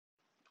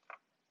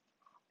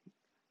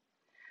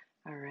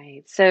All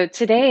right. So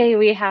today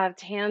we have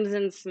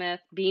Tamsin Smith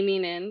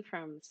beaming in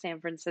from San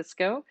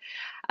Francisco,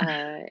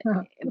 uh,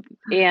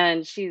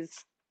 and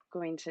she's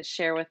going to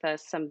share with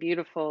us some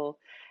beautiful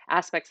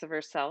aspects of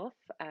herself.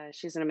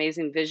 She's an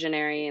amazing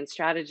visionary and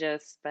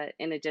strategist, but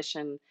in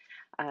addition,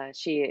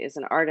 she is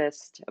an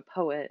artist, a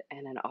poet,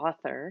 and an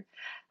author.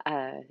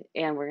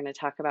 And we're going to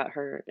talk about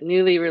her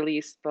newly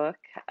released book,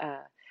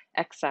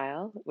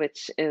 Exile,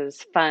 which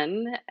is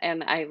fun.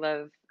 And I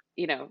love,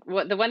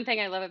 what the one thing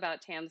I love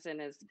about Tamsin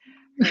is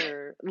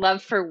her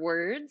love for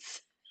words.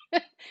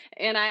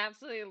 And I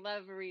absolutely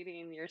love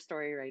reading your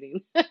story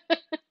writing.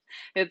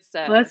 It's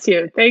Bless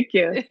you. Thank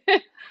you.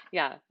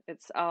 yeah,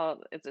 it's a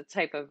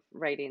type of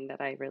writing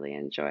that I really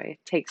enjoy.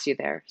 Takes you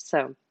there.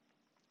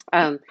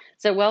 Um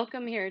so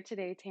welcome here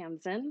today,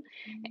 Tamsin.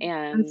 I'm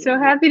And so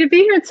happy to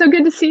be here. It's so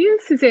good to see you,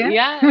 Suzanne.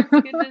 yeah, it's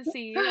good to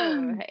see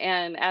you.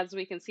 And as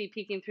we can see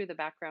peeking through the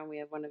background, we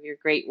have one of your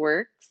great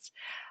works.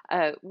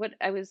 What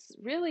I was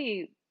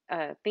really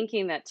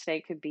thinking that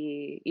today could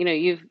be,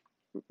 you've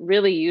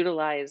really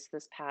utilized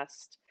this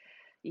past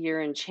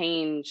year and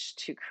change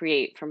to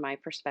create from my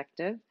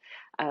perspective,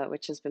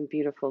 which has been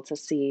beautiful to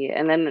see.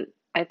 And then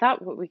I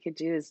thought what we could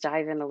do is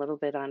dive in a little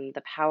bit on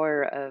the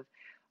power of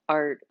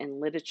art and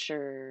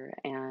literature,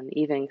 and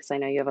even because I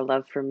know you have a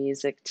love for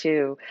music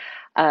too,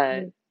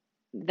 uh,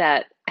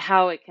 that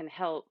how it can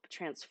help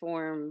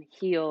transform,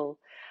 heal.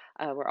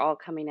 We're all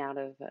coming out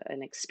of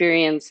an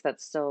experience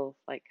that's still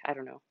like, I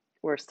don't know,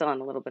 we're still on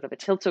a little bit of a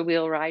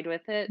tilt-a-wheel ride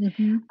with it.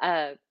 Hmm.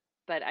 Uh,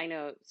 but I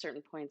know at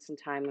certain points in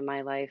time in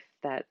my life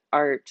that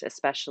art,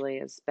 especially,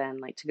 has been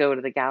like to go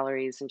to the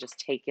galleries and just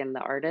take in the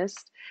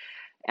artist.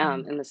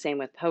 And the same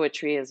with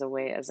poetry as a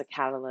way, as a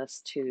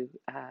catalyst to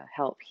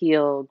help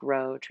heal,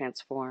 grow,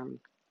 transform,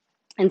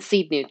 and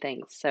seed new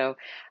things. So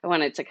I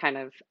wanted to kind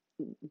of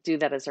do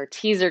that as our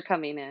teaser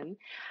coming in.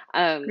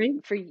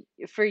 Great.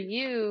 For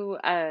you,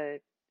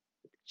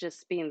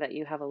 just being that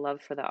you have a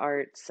love for the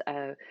arts,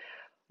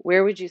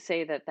 where would you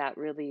say that that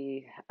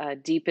really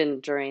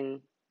deepened during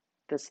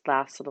this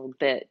last little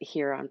bit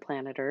here on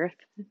planet Earth?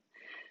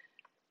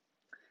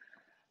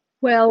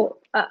 Well,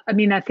 I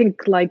mean, I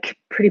think like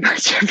pretty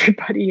much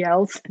everybody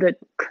else that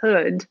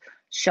could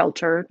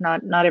shelter,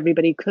 not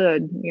everybody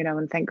could,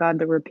 and thank God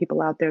there were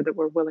people out there that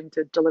were willing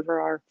to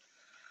deliver our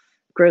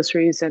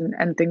groceries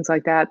and things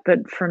like that.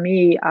 But for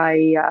me,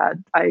 I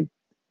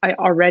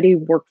already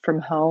worked from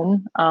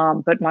home,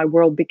 but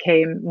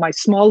my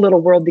small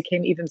little world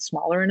became even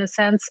smaller in a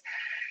sense.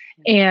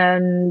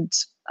 And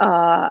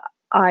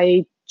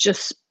I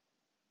just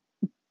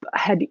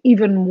had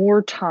even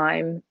more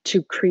time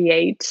to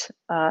create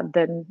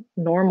than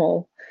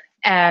normal.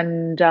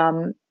 And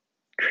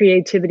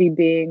creativity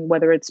being,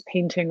 whether it's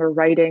painting or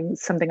writing,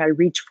 something I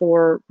reach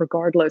for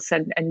regardless.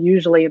 And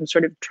usually I'm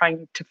sort of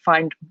trying to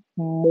find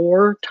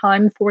more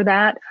time for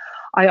that.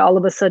 I all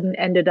of a sudden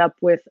ended up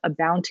with a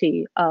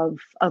bounty of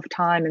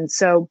time. And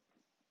so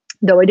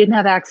though I didn't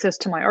have access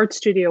to my art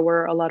studio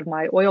where a lot of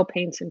my oil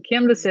paints and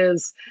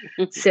canvases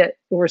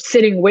were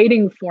sitting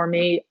waiting for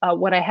me,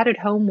 what I had at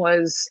home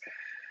was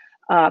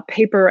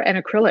paper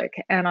and acrylic.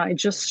 And I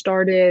just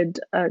started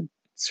a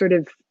sort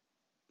of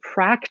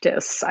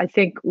practice. I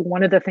think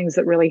one of the things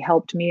that really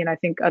helped me, and I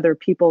think other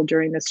people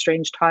during this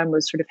strange time,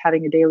 was sort of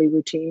having a daily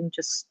routine,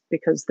 just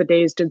because the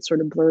days did sort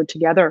of blur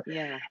together.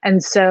 Yeah.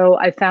 And so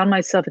I found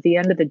myself at the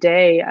end of the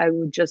day, I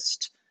would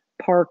just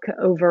park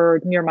over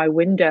near my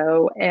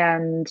window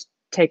and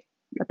take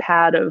a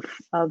pad of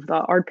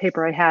the art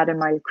paper I had and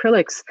my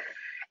acrylics,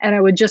 and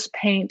I would just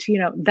paint,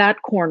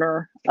 that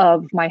corner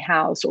of my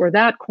house or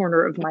that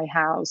corner of my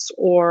house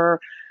or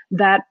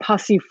that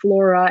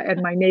passiflora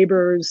and my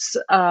neighbor's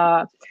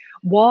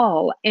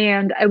wall.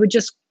 And I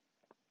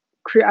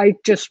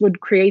just would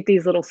create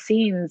these little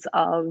scenes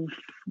of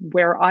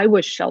where I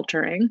was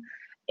sheltering.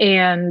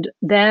 And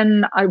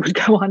then I would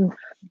go on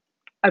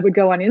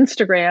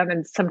Instagram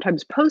and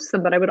sometimes post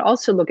them, but I would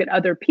also look at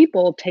other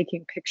people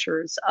taking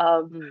pictures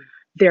of Mm.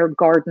 their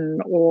garden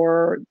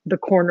or the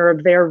corner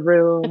of their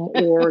room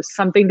or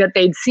something that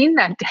they'd seen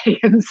that day.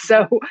 And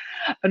so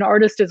an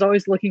artist is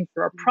always looking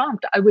for a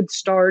prompt. I would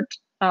start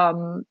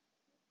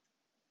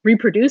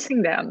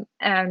reproducing them.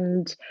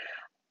 And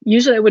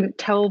usually I wouldn't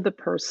tell the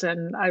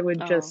person, I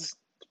would Oh, just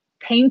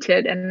paint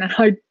it and then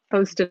I'd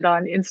post it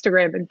on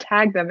Instagram and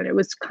tag them. And it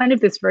was kind of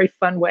this very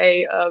fun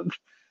way of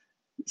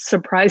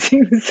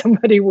surprising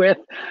somebody with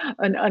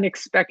an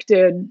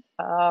unexpected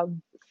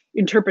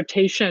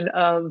interpretation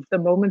of the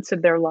moments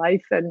of their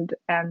life. And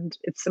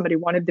if somebody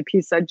wanted the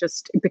piece, I'd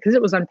just, because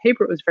it was on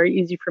paper, it was very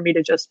easy for me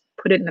to just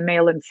put it in the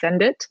mail and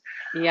send it.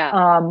 yeah.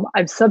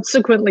 I've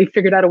subsequently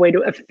figured out a way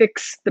to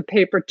affix the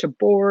paper to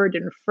board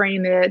and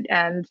frame it,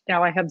 and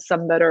now I have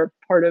some that are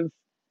part of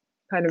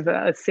kind of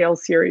a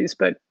sales series.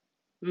 But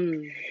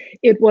Mm.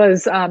 it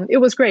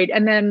was great.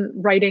 And then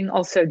writing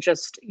also,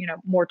 just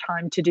more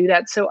time to do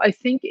that. So I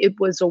think it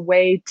was a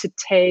way to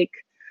take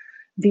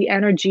the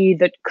energy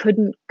that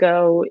couldn't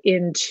go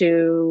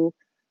into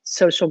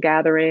social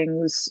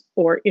gatherings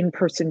or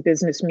in-person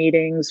business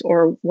meetings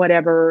or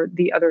whatever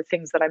the other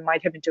things that I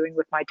might have been doing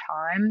with my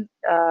time.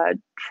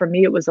 For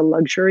me, it was a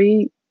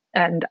luxury.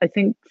 And I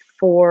think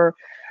for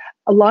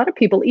a lot of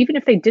people, even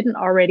if they didn't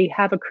already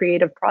have a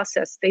creative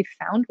process, they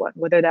found one,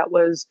 whether that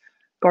was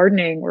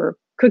gardening or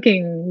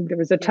cooking. There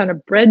was a ton Yeah.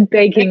 of bread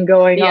baking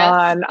going Yes.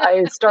 on.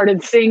 I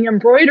started seeing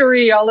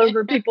embroidery all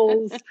over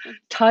people's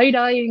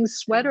tie-dyeing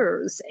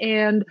sweaters.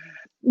 And,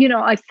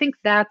 I think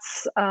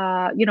that's,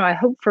 I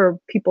hope for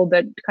people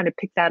that kind of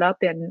pick that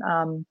up in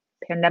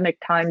pandemic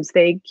times,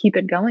 they keep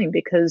it going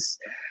because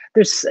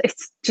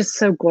it's just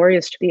so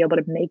glorious to be able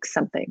to make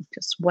something,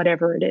 just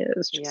whatever it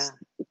is, Yeah. just,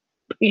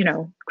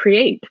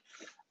 create.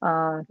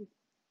 Uh,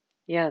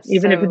 Yes.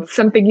 Even if So it's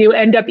something you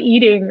end up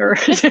eating or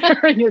it's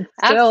still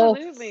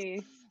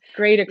absolutely.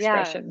 great Yeah.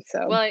 expression.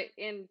 So Well,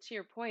 and to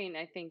your point,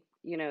 I think,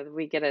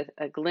 we get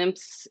a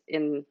glimpse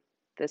in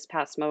this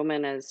past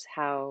moment as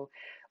how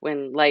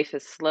when life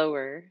is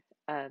slower,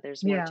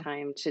 there's more yeah,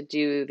 time to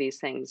do these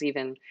things.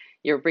 Even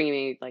you're bringing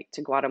me like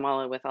to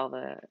Guatemala with all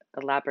the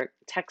elaborate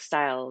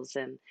textiles,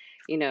 and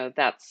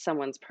that's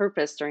someone's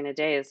purpose during a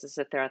day is to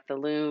sit there at the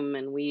loom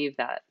and weave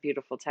that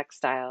beautiful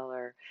textile,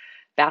 or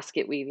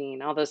basket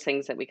weaving, all those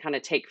things that we kind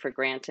of take for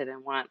granted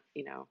and want,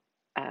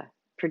 uh,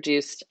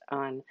 produced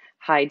on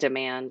high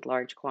demand,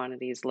 large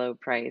quantities, low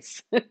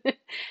price,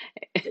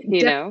 you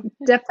def- know?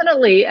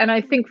 definitely. And I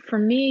think for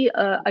me,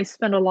 I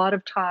spent a lot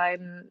of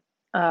time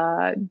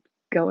uh,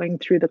 going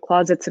through the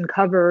closets and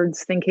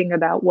cupboards, thinking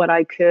about what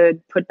I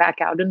could put back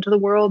out into the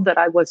world that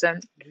I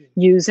wasn't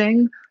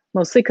using,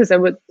 mostly because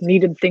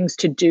needed things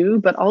to do,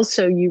 but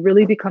also you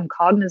really become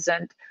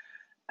cognizant.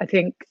 I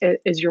think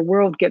as your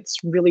world gets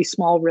really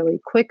small,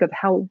 really quick, of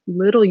how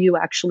little you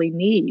actually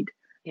need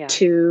Yeah.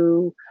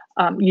 to,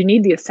 you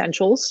need the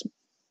essentials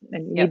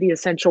and you need Yep. the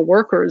essential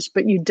workers,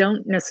 but you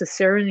don't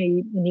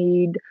necessarily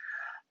need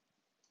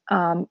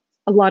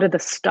a lot of the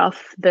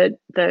stuff that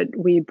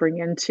we bring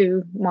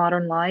into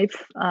modern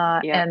life.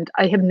 Yep. And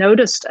I have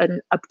noticed an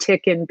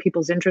uptick in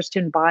people's interest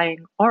in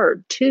buying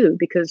art too,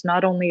 because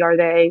not only are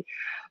they,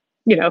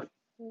 you know,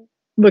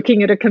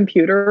 looking at a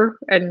computer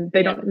and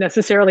they Yeah. don't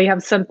necessarily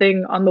have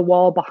something on the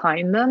wall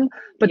behind them,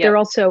 but they're Yep.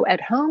 also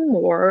at home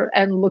more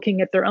and looking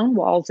at their own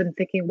walls and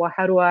thinking, well,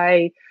 how do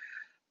I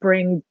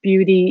bring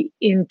beauty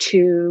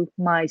into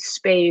my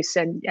space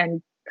and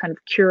kind of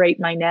curate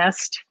my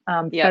nest,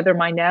 Yep. feather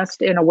my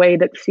nest in a way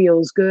that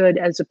feels good,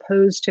 as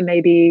opposed to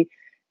maybe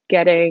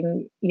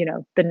getting,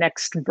 the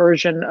next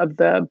version of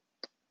the,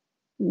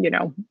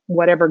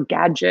 whatever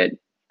gadget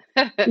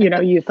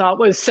you thought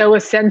was so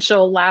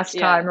essential last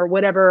Yeah. time, or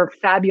whatever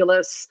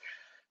fabulous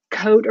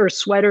coat or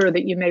sweater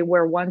that you may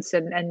wear once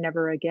and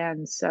never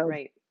again. So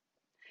Right.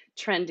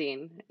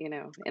 Trending,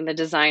 in the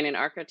design and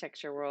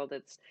architecture world,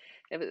 it's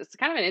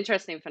kind of an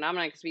interesting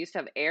phenomenon because we used to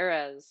have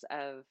eras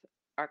of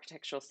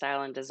architectural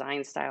style and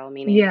design style,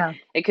 meaning yeah.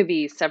 it could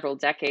be several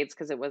decades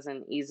because it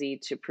wasn't easy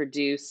to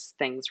produce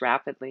things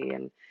rapidly,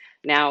 and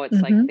now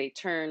it's like Hmm. they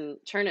turn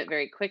it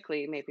very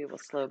quickly. Maybe we'll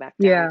slow back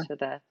down Yeah. to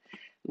the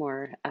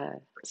more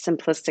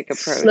simplistic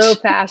Slow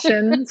approach.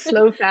 fashion,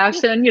 slow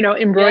fashion, Yeah.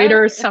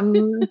 embroider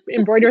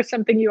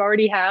something you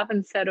already have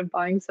instead of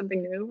buying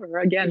something new, or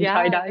again,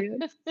 tie Yeah. dye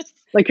it.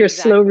 Like your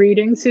slow Exactly.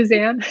 reading,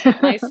 Suzanne.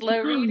 My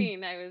slow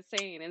reading, I was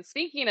saying. And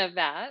speaking of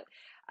that,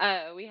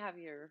 we have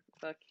your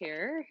book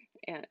here,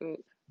 and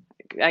ooh,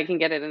 I can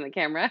get it in the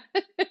camera.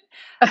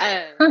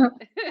 Um,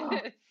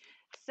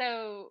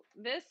 so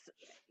this,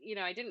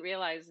 I didn't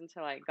realize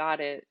until I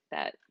got it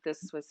that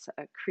this was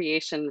a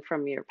creation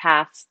from your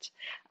past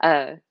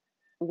uh,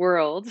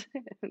 world,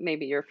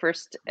 maybe your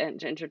first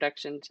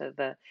introduction to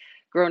the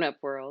grown-up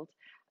world.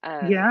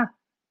 Uh, Yeah,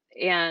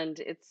 and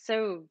it's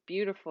so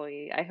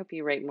beautifully. I hope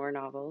you write more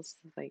novels.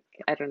 Like,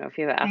 I don't know if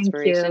you have thank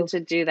aspiration you. to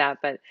do that,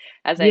 but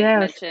as I Yes,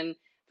 mentioned,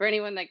 for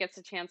anyone that gets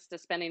a chance to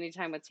spend any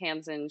time with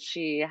Tamsin,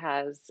 she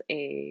has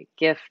a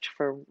gift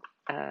for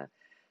uh,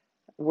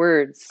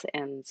 words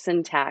and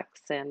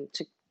syntax, and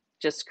to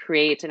just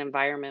create an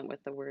environment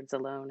with the words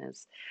alone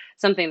is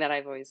something that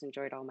I've always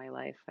enjoyed all my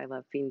life. I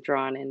love being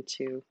drawn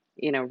into,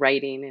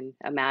 writing and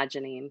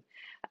imagining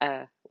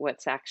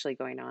what's actually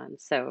going on.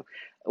 So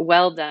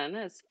well done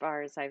as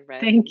far as I've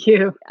read. thank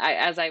you.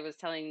 As I was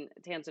telling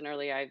Tamsin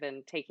earlier, I've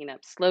been taking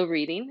up slow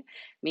reading,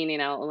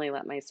 meaning I'll only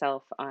let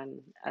myself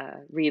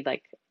read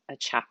like a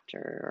chapter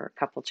or a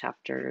couple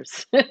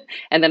chapters,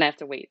 and then I have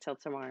to wait till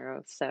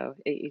tomorrow, so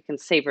you can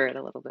savor it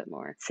a little bit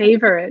more.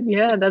 Savor it.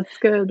 Yeah, that's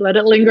good. Let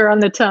it linger on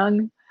the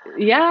tongue.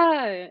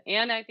 Yeah,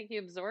 and I think you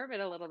absorb it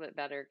a little bit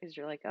better because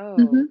you're like, oh,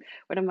 Hmm.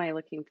 what am I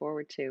looking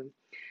forward to?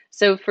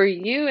 So for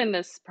you in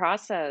this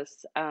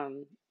process,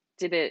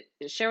 did it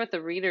share with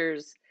the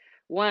readers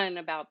one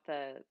about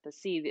the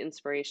seed,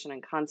 inspiration,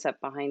 and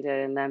concept behind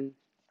it, and then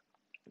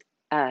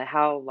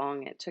how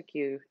long it took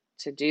you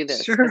to do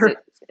this? Because Sure.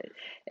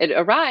 it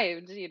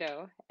arrived,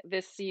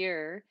 this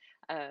year,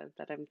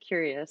 but I'm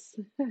curious.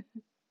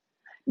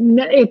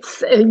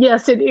 It's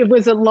yes, it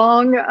was a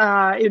long.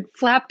 It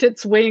flapped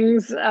its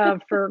wings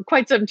for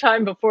quite some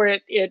time before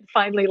it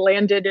finally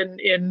landed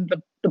in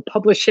the the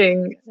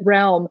publishing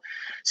realm.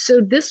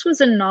 So this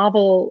was a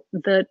novel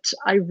that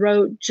I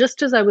wrote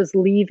just as I was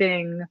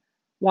leaving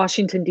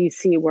Washington,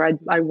 D.C., where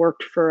I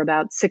worked for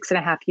about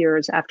 6.5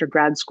 years after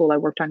grad school. I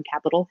worked on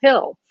Capitol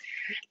Hill.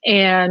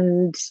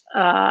 And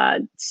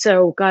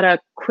so got a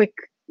quick,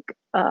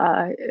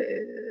 uh,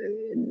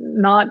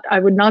 not, I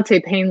would not say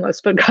painless,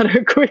 but got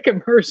a quick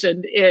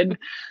immersion in,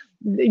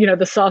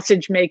 the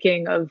sausage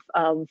making of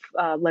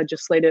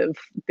legislative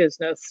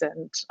business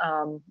and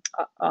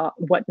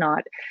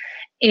whatnot.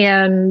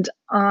 And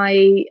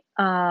when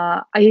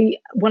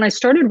I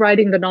started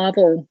writing the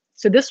novel,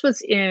 so this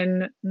was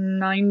in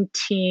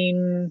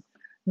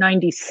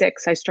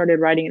 1996. I started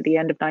writing at the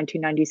end of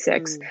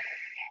 1996. Mm.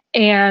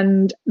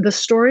 And the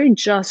story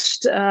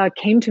just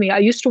came to me. I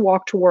used to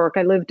walk to work.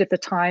 I lived at the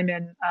time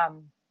in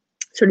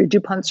sort of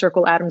DuPont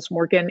Circle, Adams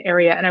Morgan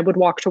area, and I would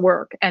walk to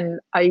work. And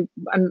I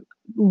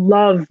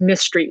love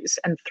mysteries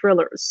and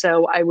thrillers.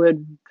 So I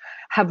would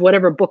have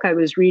whatever book I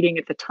was reading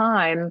at the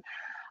time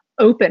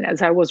open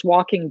as I was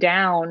walking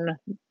down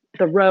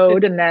the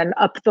road and then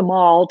up the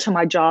mall to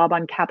my job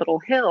on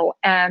Capitol Hill.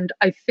 And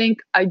I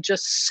think I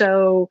just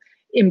so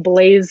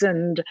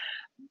emblazoned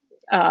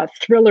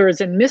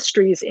thrillers and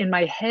mysteries in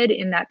my head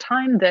in that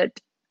time that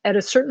at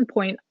a certain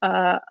point,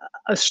 a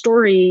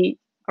story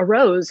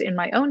arose in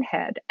my own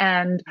head.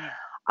 And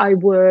I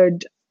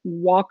would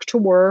walk to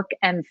work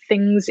and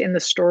things in the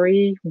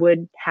story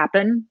would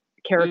happen,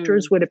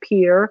 characters Mm. would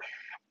appear.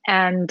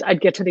 And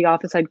I'd get to the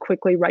office, I'd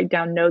quickly write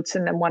down notes.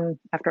 And then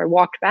after I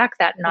walked back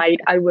that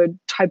night, I would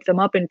type them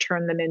up and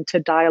turn them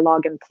into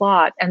dialogue and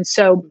plot. And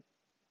so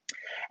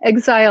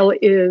Exile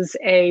is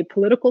a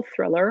political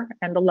thriller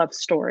and a love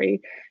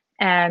story.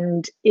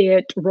 And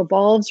it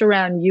revolves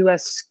around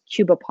US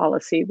Cuba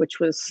policy, which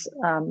was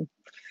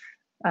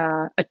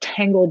a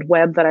tangled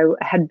web that I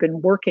had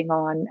been working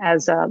on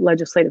as a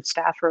legislative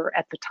staffer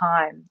at the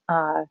time.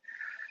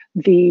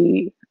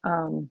 The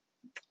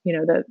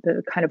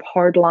the kind of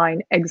hardline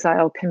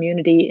exile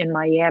community in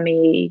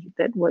Miami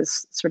that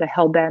was sort of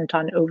hell bent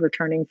on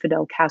overturning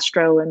Fidel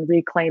Castro and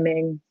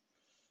reclaiming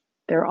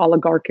their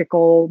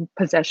oligarchical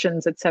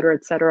possessions, et cetera,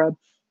 et cetera.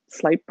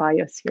 Slight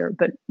bias here,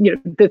 but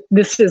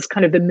this is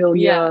kind of the Yeah.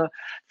 milieu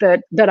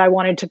that I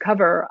wanted to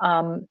cover.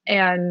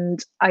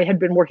 And I had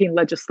been working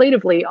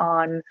legislatively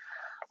on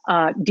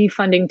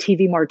defunding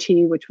TV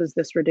Marti, which was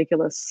this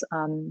ridiculous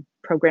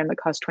program that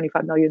cost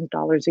 $25 million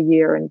a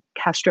year. And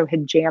Castro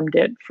had jammed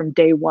it from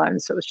day one.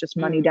 So it was just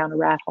money Mm. down a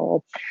rat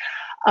hole.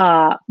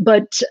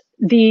 But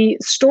the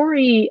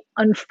story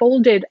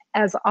unfolded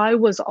as I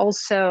was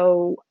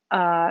also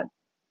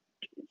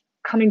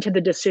coming to the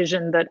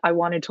decision that I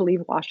wanted to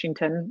leave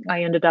Washington.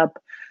 I ended up,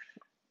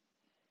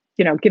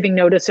 giving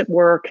notice at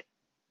work,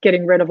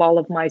 getting rid of all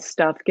of my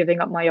stuff, giving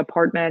up my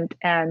apartment,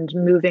 and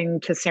moving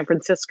to San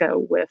Francisco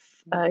with,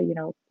 I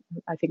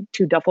think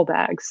 2 duffel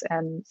bags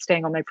and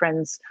staying on my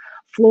friend's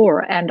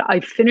floor. And I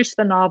finished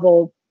the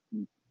novel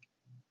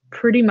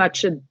pretty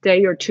much a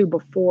day or two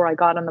before I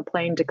got on the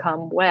plane to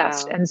come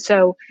west. Wow. And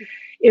so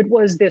it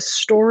was this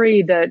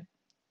story that,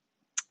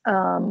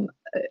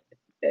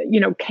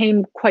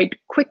 came quite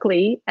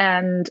quickly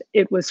and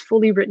it was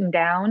fully written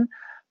down.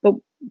 But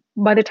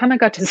by the time I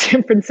got to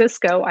San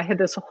Francisco, I had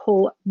this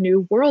whole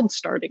new world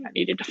starting. I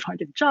needed to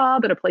find a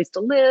job and a place to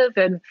live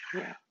and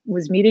Yeah.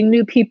 was meeting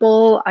new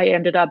people. I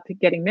ended up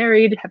getting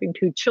married, having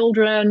 2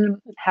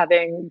 children,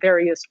 having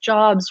various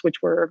jobs,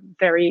 which were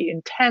very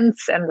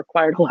intense and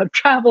required a lot of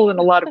travel and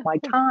a lot of my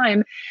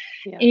time.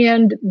 Yeah.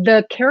 And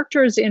the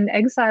characters in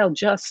Exile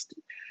just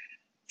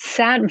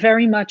sat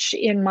very much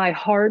in my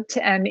heart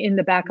and in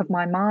the back of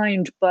my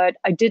mind, but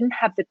I didn't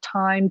have the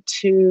time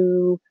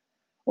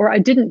or I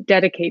didn't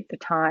dedicate the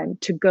time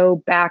to go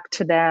back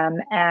to them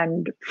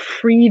and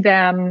free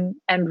them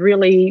and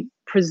really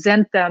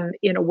present them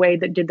in a way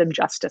that did them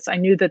justice. I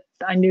knew that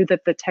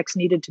the text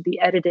needed to be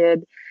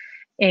edited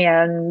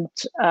and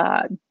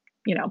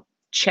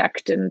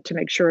checked and to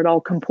make sure it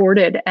all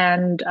comported.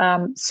 And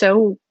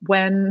so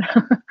when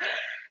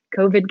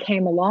COVID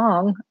came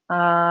along,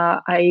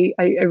 I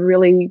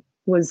really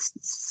was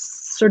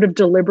sort of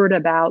deliberate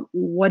about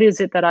what is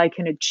it that I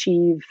can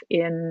achieve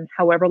in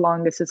however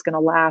long this is going to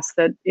last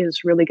that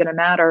is really going to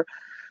matter.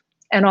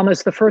 And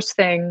almost the first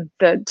thing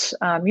that,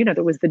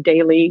 there was the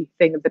daily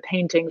thing of the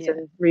paintings Yeah.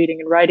 and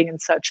reading and writing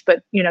and such.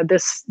 But,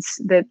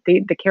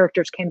 the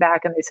characters came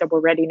back and they said,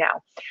 we're ready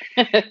now.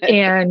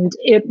 And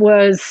it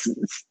was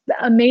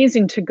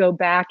amazing to go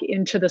back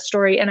into the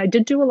story. And I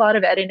did do a lot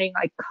of editing.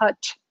 I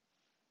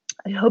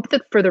hope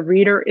that for the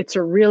reader, it's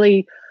a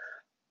really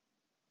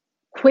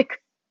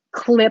quick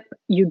clip.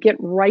 You get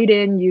right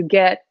in, you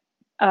get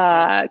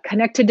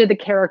connected to the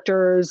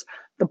characters.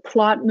 The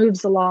plot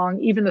moves along.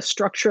 Even the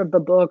structure of the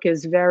book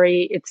is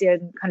it's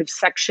in kind of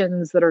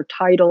sections that are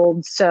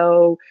titled.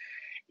 So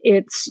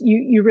it's,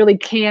 you really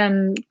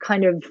can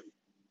kind of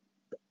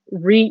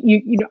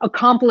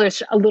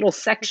accomplish a little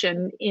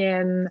section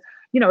in,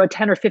 a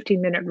 10 or 15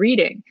 minute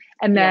reading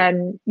and Yeah.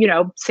 then,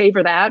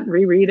 savor that,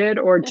 reread it,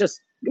 or just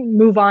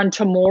move on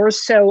to more.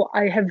 So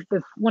I have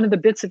one of the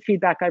bits of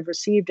feedback I've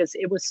received is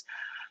it was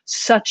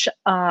such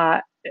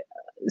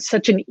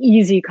such an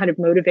easy kind of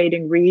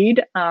motivating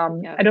read.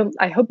 Yep.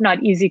 I hope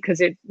not easy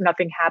because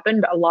nothing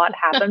happened. A lot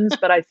happens,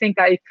 but I think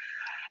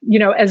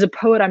as a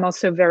poet, I'm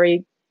also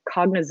very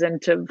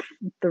cognizant of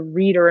the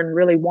reader and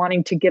really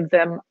wanting to give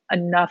them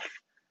enough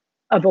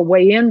of a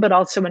way in, but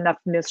also enough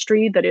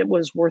mystery that it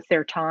was worth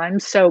their time.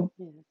 So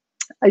Yeah.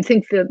 I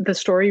think the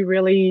story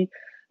really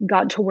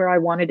got to where I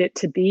wanted it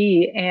to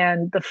be.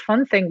 And the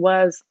fun thing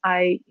was,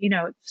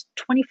 it's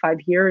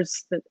 25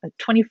 years, that a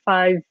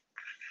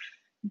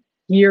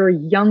 25-year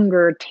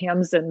younger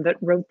Tamsin that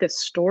wrote this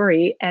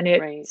story, and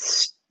it Right.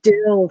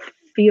 still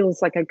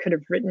feels like I could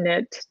have written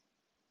it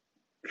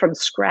from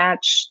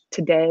scratch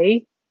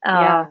today. Uh,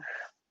 Yeah.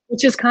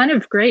 which is kind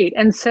of great.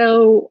 And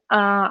so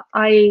I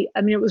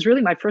mean, it was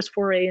really my first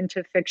foray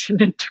into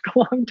fiction. It took a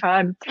long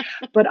time,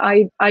 but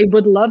I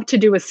would love to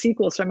do a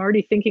sequel. So I'm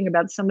already thinking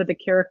about some of the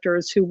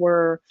characters who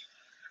were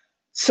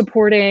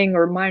supporting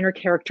or minor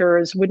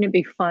characters. Wouldn't it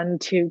be fun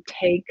to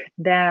take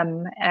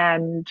them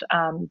and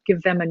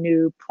give them a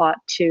new plot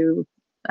to